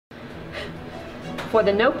For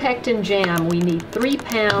the no pectin jam, we need 3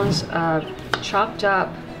 pounds of chopped up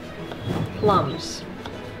plums.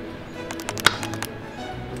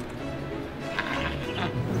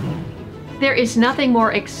 There is nothing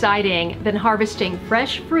more exciting than harvesting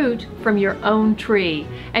fresh fruit from your own tree,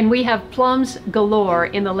 and we have plums galore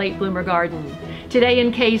in the late bloomer garden. Today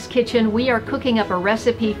in Kaye's Kitchen, we are cooking up a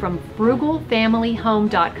recipe from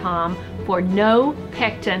frugalfamilyhome.com for no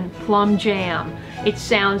pectin plum jam. It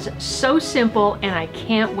sounds so simple and I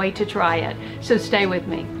can't wait to try it, so stay with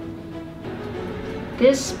me.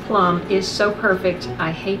 This plum is so perfect,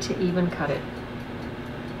 I hate to even cut it.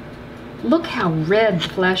 Look how red the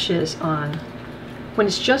flesh is on. When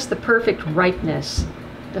it's just the perfect ripeness,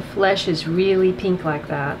 the flesh is really pink like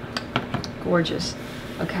that. Gorgeous.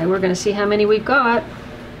 Okay, we're gonna see how many we've got.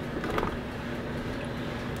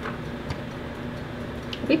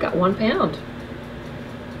 We got 1 pound.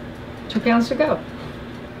 2 pounds to go.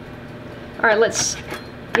 All right, let's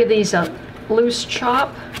give these a loose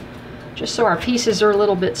chop, just so our pieces are a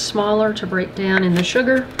little bit smaller to break down in the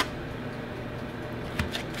sugar.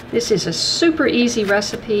 This is a super easy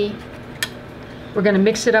recipe. We're going to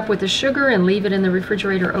mix it up with the sugar and leave it in the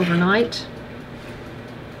refrigerator overnight.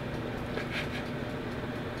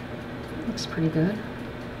 Looks pretty good.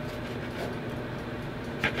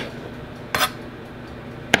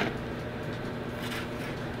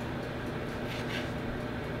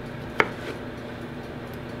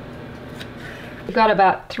 We've got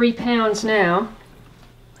about 3 pounds now.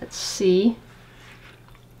 Let's see.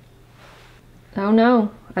 Oh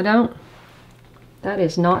no, I don't. That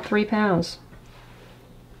is not 3 pounds.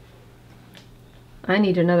 I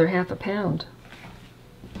need another ½ pound.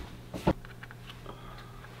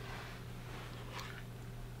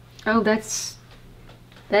 Oh, that's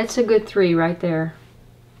a good 3 right there.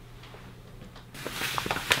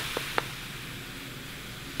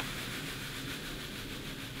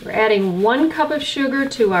 We're adding 1 cup of sugar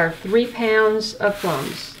to our 3 pounds of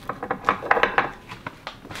plums.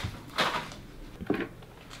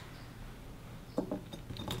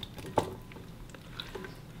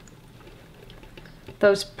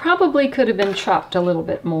 Those probably could have been chopped a little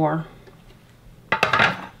bit more.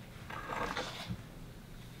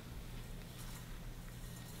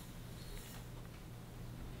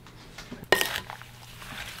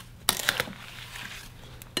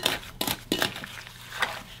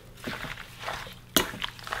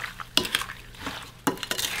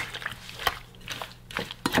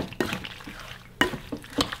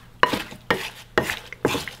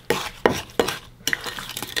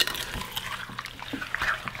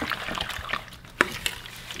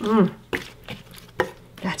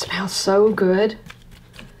 That smells so good.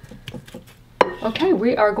 Okay,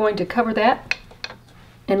 we are going to cover that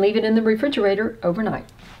and leave it in the refrigerator overnight.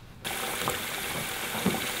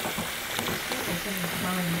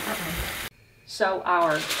 So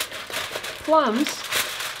our plums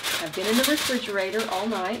have been in the refrigerator all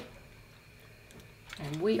night,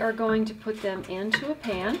 and we are going to put them into a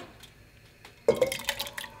pan.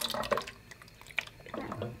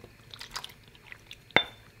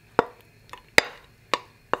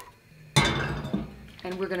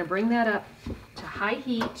 And we're going to bring that up to high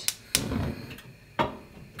heat.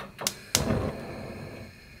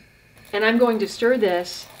 And I'm going to stir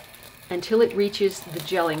this until it reaches the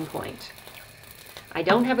gelling point. I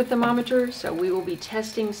don't have a thermometer, so we will be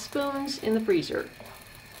testing spoons in the freezer.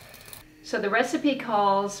 So the recipe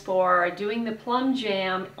calls for doing the plum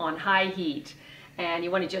jam on high heat. And you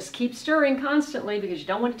want to just keep stirring constantly because you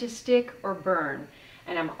don't want it to stick or burn.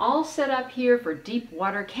 And I'm all set up here for deep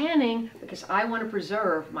water canning because I want to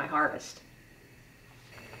preserve my harvest.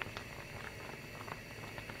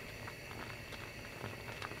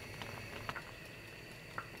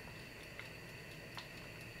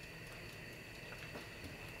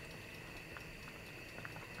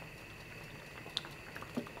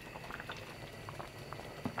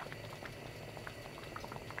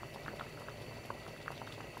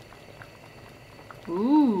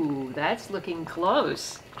 Ooh, that's looking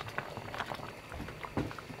close.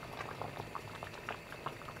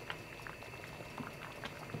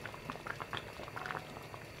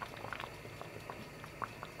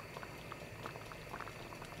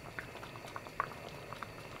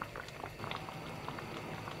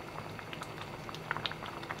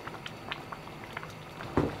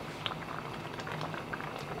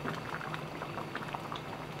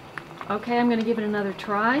 Okay, I'm going to give it another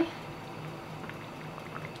try.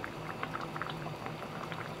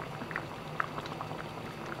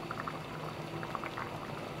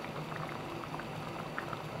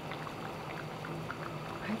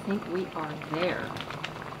 I think we are there.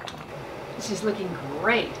 This is looking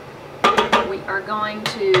great. we are going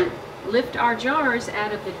to lift our jars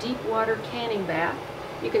out of the deep water canning bath.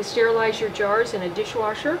 You can sterilize your jars in a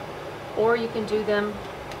dishwasher, or you can do them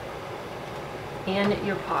in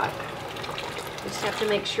your pot. Just have to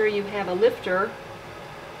make sure you have a lifter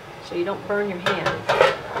so you don't burn your hand.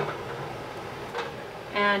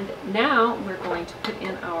 And now we're going to put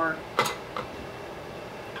in our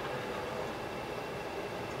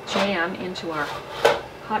jam into our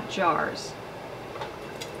hot jars.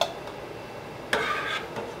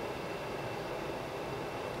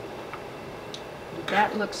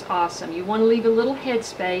 That looks awesome. You want to leave a little head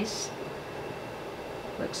space.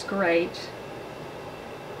 Looks great.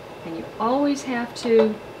 And you always have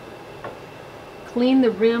to clean the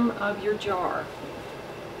rim of your jar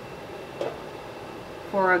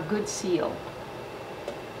for a good seal.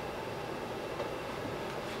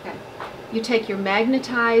 Okay. You take your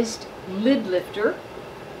magnetized lid lifter.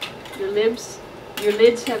 Your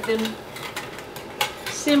lids have been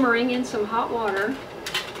simmering in some hot water.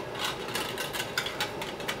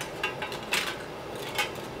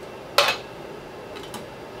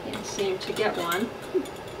 Can't seem to get one.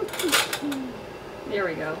 There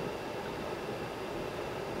we go.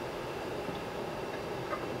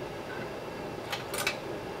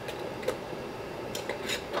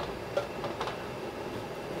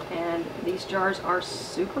 And these jars are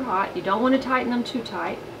super hot. You don't want to tighten them too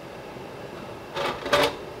tight.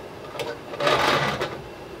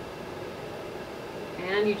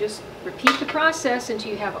 And you just repeat the process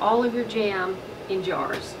until you have all of your jam in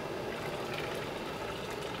jars.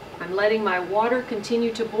 I'm letting my water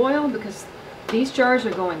continue to boil because these jars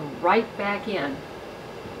are going right back in.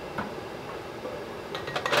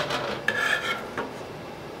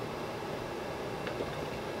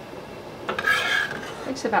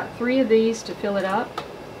 Takes about 3 of these to fill it up.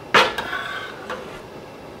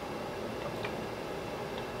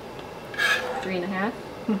 Three and a half.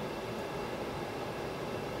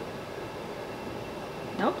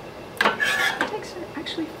 Nope. It takes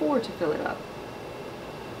actually 4 to fill it up.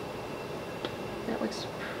 That looks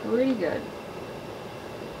pretty good.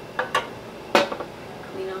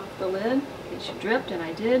 Clean off the lid in case you dripped, and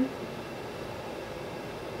I did.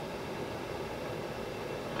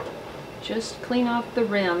 Just clean off the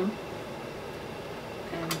rim,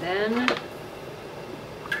 and then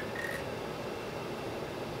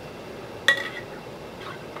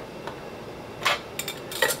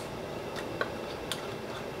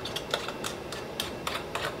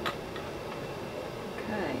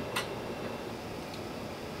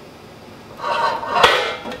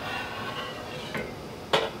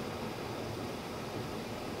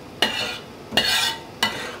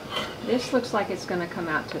this looks like it's going to come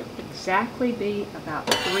out to exactly be about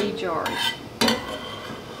 3 jars.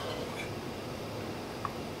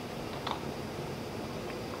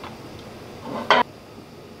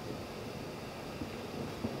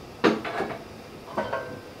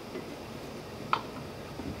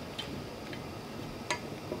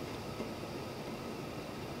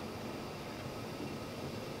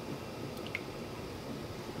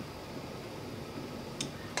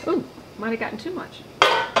 Ooh, might have gotten too much.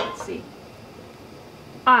 Let's see.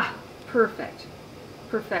 Ah, perfect.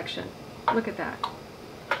 Perfection. Look at that.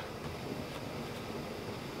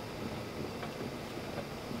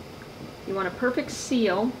 You want a perfect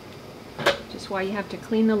seal, just why you have to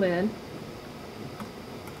clean the lid.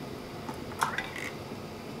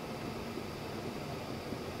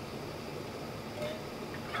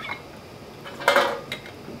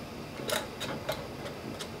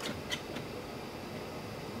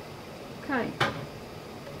 Okay.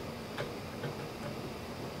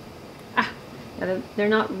 They're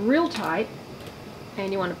not real tight,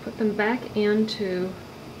 and you want to put them back into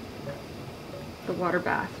the water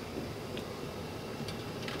bath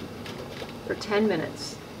for 10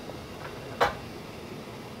 minutes.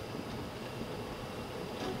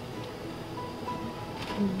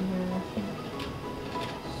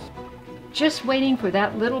 Just waiting for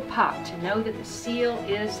that little pop to know that the seal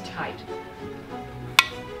is tight.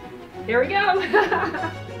 There we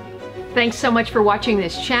go. Thanks so much for watching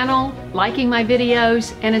this channel, liking my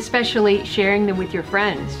videos, and especially sharing them with your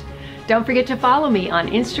friends. Don't forget to follow me on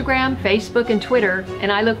Instagram, Facebook, and Twitter,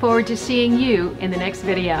 and I look forward to seeing you in the next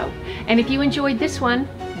video. And if you enjoyed this one,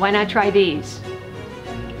 why not try these?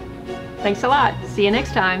 Thanks a lot. See you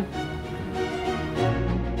next time.